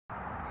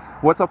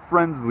What's up,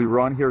 friends?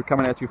 Liron here,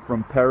 coming at you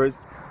from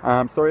Paris.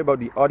 Sorry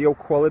about the audio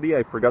quality.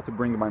 I forgot to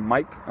bring my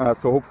mic,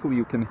 so hopefully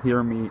you can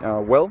hear me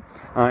well.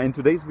 In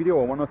today's video,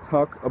 I want to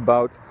talk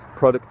about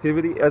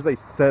productivity. As I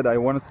said, I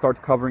want to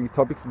start covering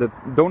topics that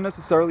don't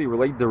necessarily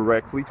relate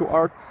directly to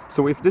art.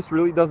 So if this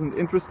really doesn't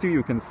interest you,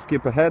 you can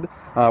skip ahead,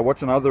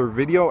 watch another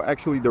video.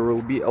 Actually, there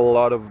will be a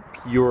lot of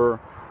pure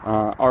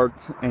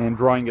art and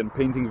drawing and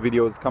painting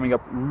videos coming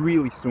up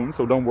really soon,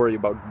 so don't worry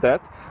about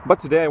that. But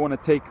today I want to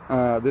take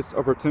this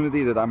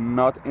opportunity that I'm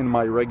not in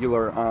my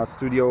regular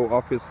studio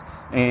office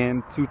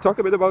and to talk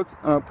a bit about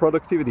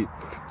productivity.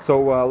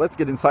 So let's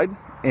get inside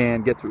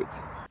and get to it.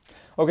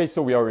 Okay,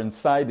 so we are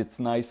inside, it's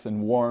nice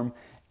and warm,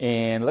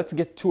 and let's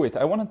get to it.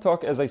 I want to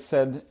talk, as I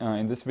said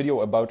in this video,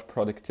 about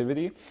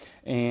productivity,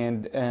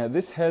 and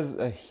this has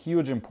a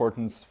huge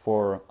importance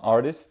for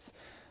artists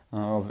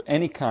of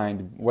any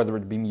kind, whether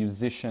it be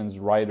musicians,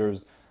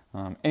 writers,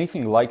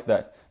 anything like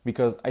that,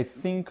 because I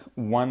think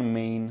one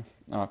main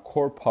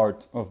core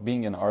part of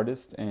being an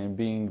artist and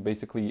being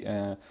basically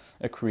a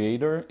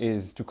creator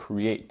is to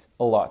create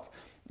a lot.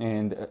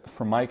 And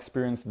from my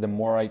experience, the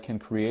more I can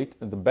create,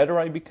 the better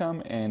I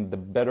become and the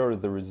better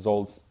the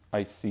results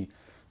I see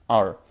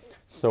are.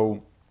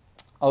 So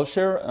I'll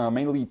share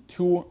mainly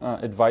two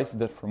advice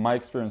that from my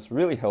experience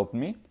really helped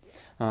me.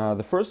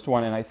 The first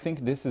one, and I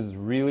think this is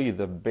really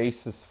the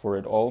basis for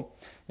it all,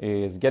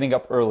 is getting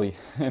up early.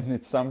 And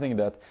it's something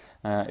that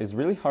is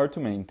really hard to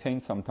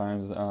maintain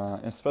sometimes,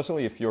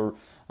 especially if your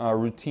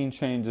routine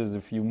changes,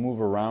 if you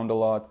move around a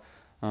lot.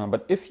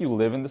 But if you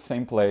live in the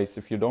same place,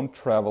 if you don't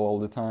travel all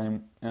the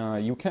time,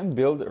 you can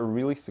build a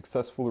really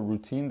successful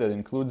routine that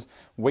includes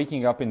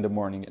waking up in the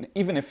morning. And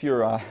even if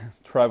you're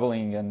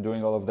traveling and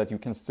doing all of that, you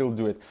can still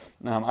do it.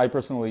 I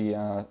personally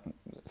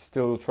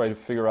still try to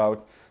figure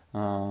out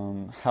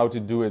how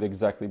to do it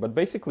exactly, but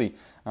basically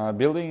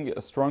building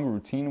a strong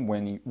routine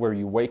where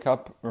you wake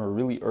up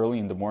really early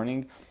in the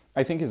morning,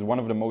 I think is one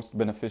of the most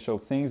beneficial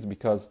things,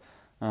 because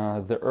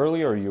the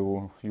earlier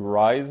you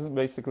rise,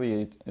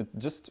 basically it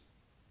just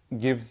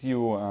gives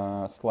you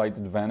a slight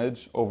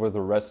advantage over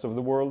the rest of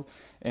the world,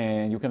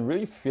 and you can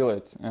really feel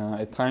it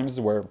at times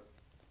where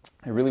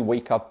I really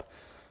wake up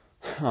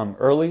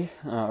early,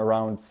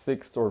 around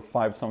 6 or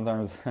 5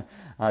 sometimes.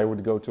 I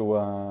would go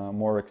to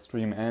more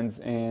extreme ends,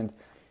 and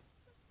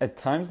at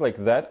times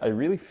like that, I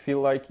really feel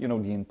like, the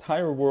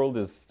entire world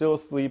is still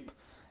asleep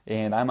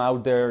and I'm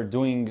out there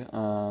doing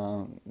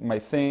my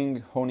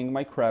thing, honing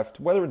my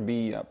craft, whether it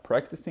be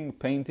practicing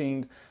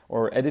painting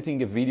or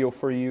editing a video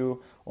for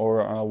you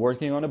or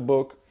working on a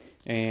book.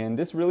 And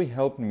this really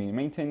helped me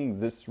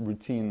maintaining this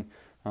routine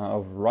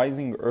of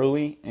rising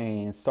early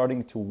and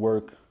starting to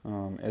work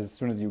as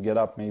soon as you get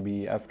up,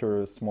 maybe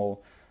after a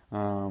small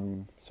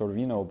sort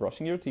of,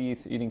 brushing your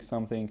teeth, eating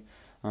something.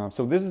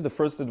 So this is the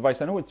first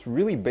advice. I know it's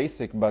really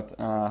basic, but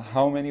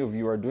how many of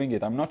you are doing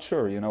it? I'm not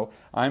sure,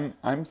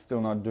 I'm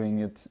still not doing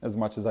it as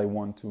much as I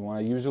want to.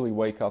 I usually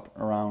wake up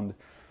around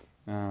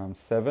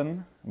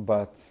 7,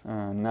 but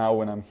now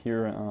when I'm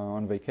here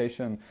on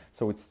vacation,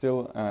 so it's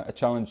still a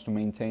challenge to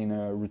maintain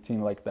a routine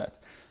like that.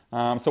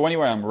 So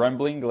anyway, I'm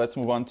rambling. Let's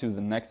move on to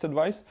the next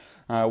advice,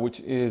 which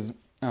is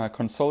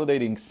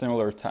consolidating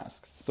similar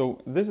tasks.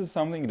 So this is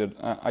something that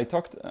I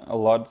talked a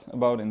lot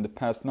about in the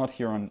past, not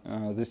here on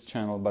this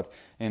channel, but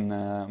in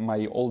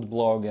my old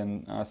blog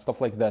and stuff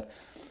like that.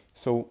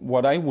 So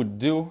what I would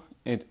do,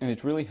 and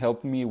it really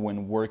helped me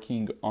when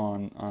working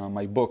on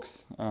my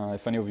books.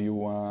 If any of you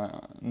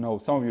know,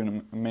 some of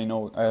you may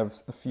know, I have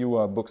a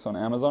few books on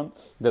Amazon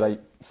that I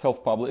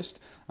self-published.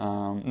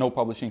 No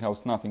publishing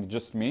house, nothing,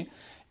 just me.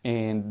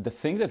 And the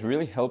thing that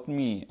really helped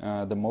me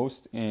the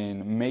most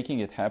in making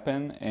it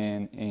happen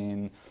and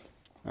in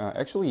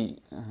actually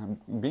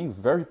being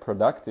very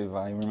productive,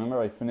 I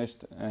remember I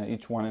finished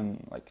each one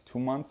in like 2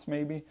 months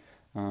maybe.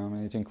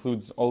 And it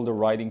includes all the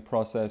writing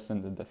process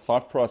and the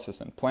thought process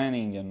and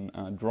planning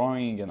and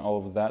drawing and all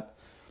of that.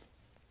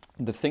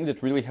 The thing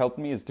that really helped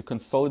me is to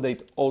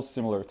consolidate all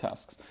similar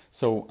tasks.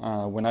 So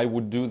when I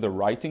would do the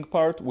writing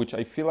part, which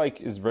I feel like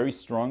is very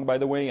strong, by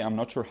the way, I'm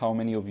not sure how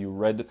many of you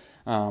read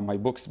my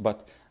books,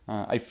 but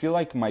I feel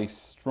like my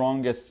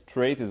strongest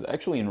trait is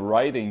actually in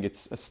writing.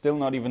 It's still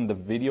not even the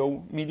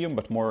video medium,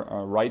 but more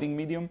writing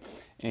medium.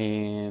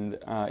 And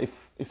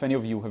if any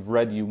of you have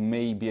read, you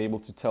may be able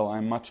to tell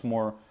I'm much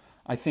more,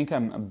 I think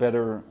I'm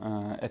better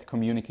at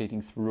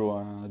communicating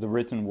through the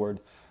written word.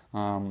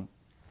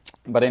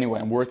 But anyway,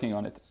 I'm working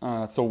on it.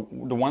 So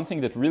the one thing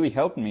that really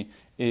helped me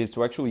is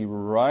to actually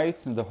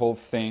write the whole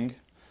thing.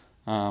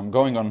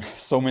 Going on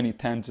so many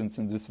tangents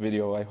in this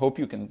video, I hope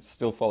you can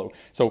still follow.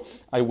 So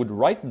I would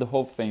write the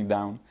whole thing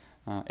down,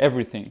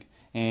 everything,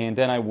 and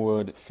then I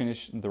would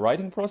finish the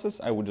writing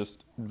process. I would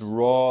just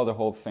draw the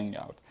whole thing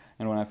out.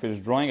 And when I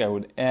finished drawing, I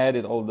would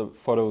edit all the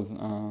photos,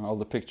 all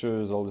the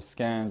pictures, all the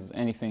scans,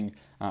 anything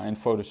in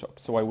Photoshop.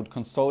 So I would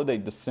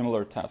consolidate the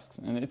similar tasks.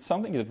 And it's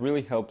something that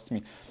really helps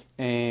me.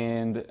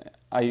 And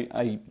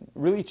I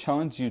really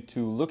challenge you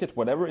to look at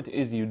whatever it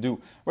is you do,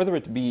 whether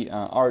it be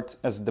art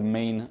as the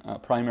main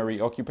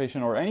primary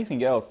occupation or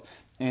anything else,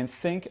 and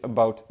think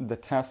about the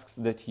tasks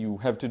that you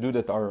have to do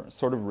that are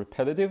sort of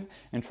repetitive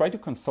and try to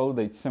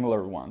consolidate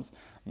similar ones.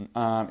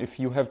 If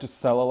you have to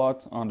sell a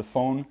lot on the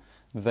phone,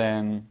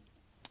 then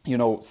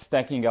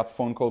stacking up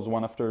phone calls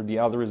one after the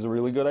other is a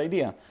really good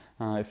idea.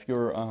 If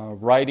you're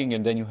writing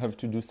and then you have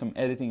to do some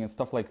editing and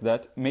stuff like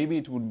that, maybe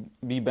it would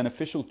be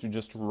beneficial to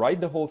just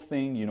write the whole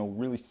thing,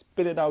 really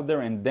spit it out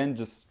there and then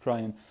just try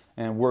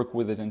and work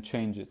with it and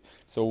change it.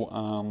 So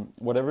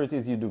whatever it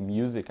is you do,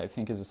 music I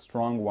think is a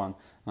strong one.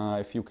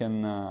 If you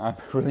can, I'm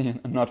really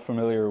not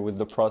familiar with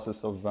the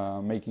process of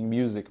making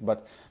music,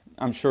 but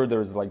I'm sure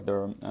there's like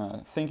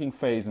the thinking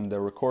phase and the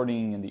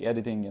recording and the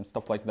editing and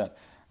stuff like that.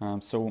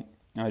 So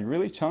I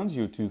really challenge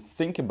you to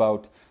think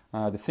about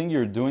the thing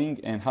you're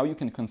doing and how you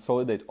can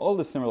consolidate all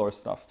the similar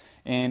stuff.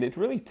 And it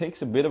really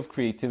takes a bit of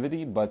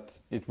creativity, but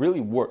it really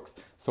works.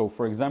 So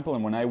for example,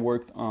 when I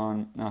worked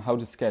on How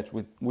to Sketch,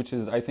 which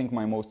is I think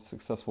my most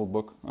successful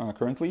book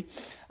currently,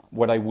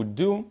 what I would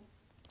do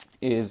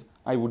is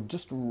I would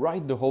just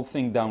write the whole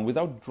thing down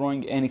without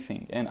drawing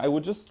anything, and I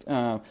would just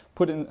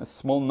put in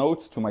small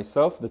notes to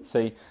myself that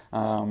say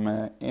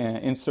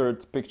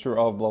insert picture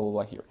of blah blah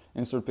blah here,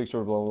 insert picture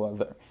of blah blah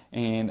blah there,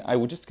 and I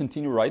would just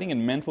continue writing,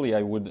 and mentally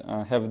I would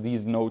have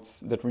these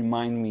notes that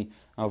remind me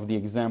of the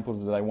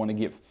examples that I want to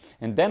give,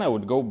 and then I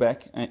would go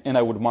back and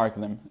I would mark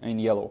them in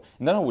yellow,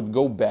 and then I would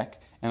go back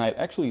and I'd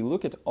actually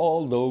look at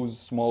all those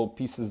small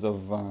pieces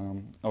of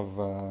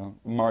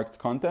marked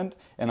content,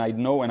 and I'd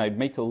know, and I'd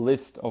make a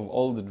list of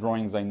all the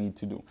drawings I need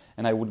to do.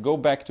 And I would go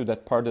back to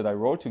that part that I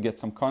wrote to get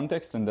some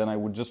context, and then I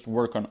would just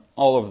work on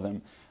all of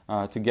them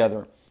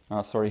together.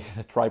 Sorry,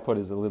 the tripod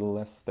is a little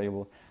less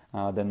stable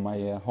than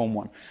my home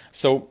one.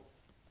 So,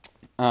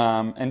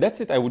 and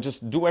that's it. I would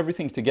just do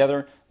everything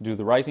together, do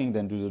the writing,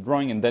 then do the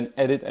drawing, and then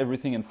edit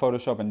everything in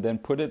Photoshop, and then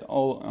put it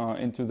all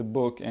into the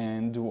book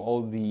and do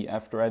all the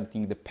after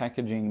editing, the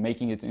packaging,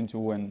 making it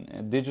into a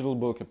digital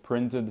book, a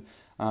printed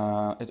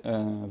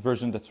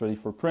version that's ready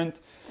for print.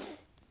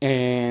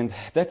 And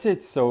that's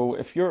it. So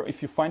if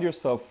you find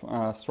yourself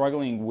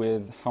struggling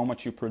with how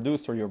much you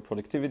produce or your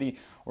productivity,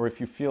 or if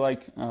you feel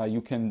like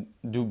you can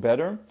do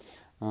better,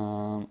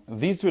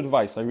 these two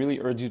advice, I really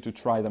urge you to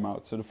try them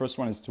out. So the first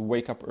one is to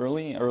wake up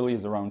early. Early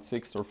is around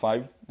 6 or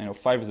 5. I know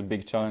 5 is a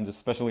big challenge,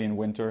 especially in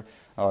winter.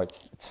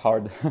 It's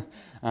hard.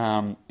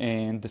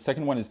 And the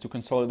second one is to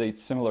consolidate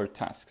similar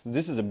tasks.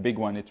 This is a big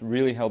one. It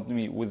really helped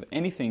me with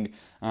anything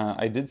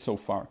I did so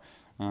far.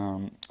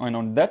 And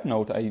on that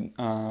note,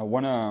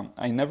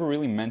 I never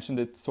really mentioned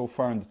it so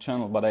far on the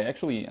channel, but I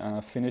actually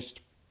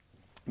finished,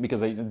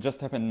 because it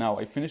just happened now,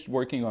 I finished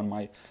working on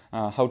my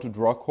how to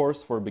draw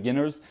course for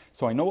beginners.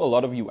 So I know a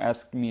lot of you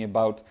asked me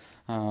about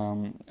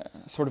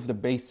sort of the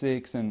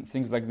basics and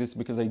things like this,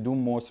 because I do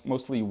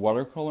mostly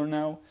watercolor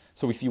now.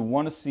 So if you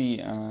want to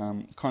see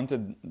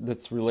content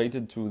that's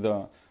related to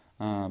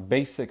the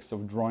basics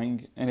of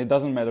drawing, and it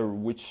doesn't matter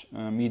which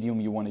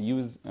medium you want to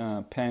use,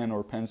 pen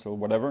or pencil,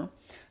 whatever.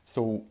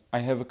 So I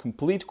have a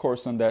complete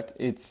course on that.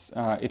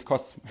 It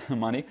costs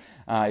money.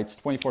 It's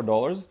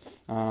 $24,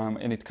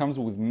 and it comes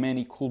with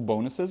many cool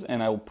bonuses,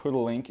 and I'll put a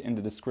link in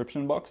the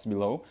description box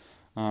below.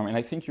 And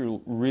I think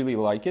you'll really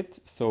like it,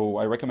 so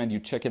I recommend you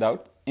check it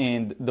out.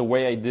 And the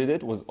way I did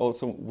it was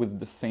also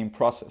with the same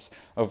process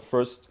of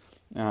first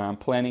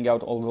planning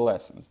out all the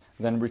lessons,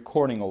 then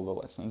recording all the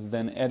lessons,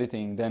 then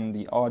editing, then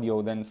the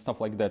audio, then stuff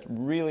like that,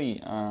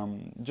 really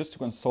just to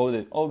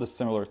consolidate all the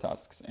similar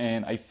tasks.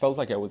 And I felt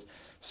like I was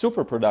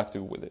super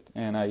productive with it,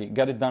 and I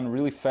got it done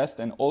really fast,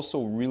 and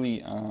also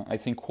really I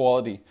think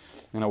quality,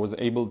 and I was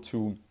able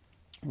to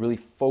really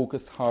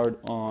focus hard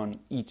on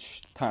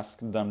each task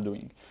that I'm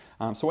doing.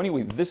 So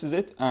anyway, this is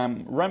it.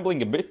 I'm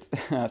rambling a bit,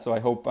 so I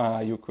hope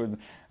you could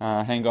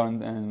hang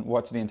on and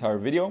watch the entire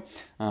video.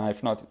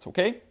 If not, it's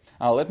okay.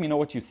 Let me know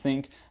what you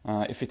think,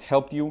 if it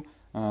helped you,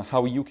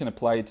 how you can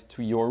apply it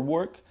to your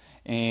work.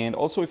 And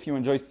also, if you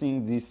enjoy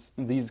seeing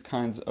these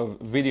kinds of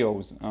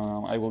videos,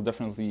 I will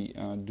definitely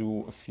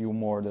do a few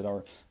more that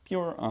are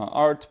pure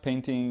art,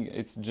 painting.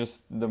 It's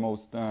just the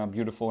most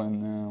beautiful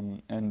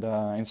and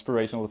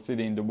inspirational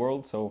city in the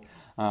world, so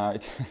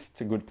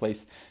it's a good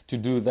place to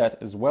do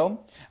that as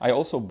well. I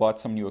also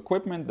bought some new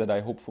equipment that I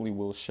hopefully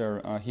will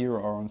share here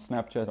or on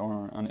Snapchat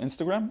or on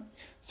Instagram,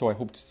 so I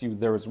hope to see you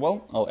there as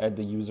well. I'll add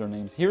the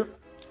usernames here.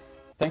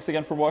 Thanks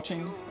again for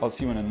watching. I'll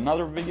see you in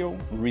another video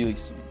really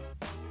soon.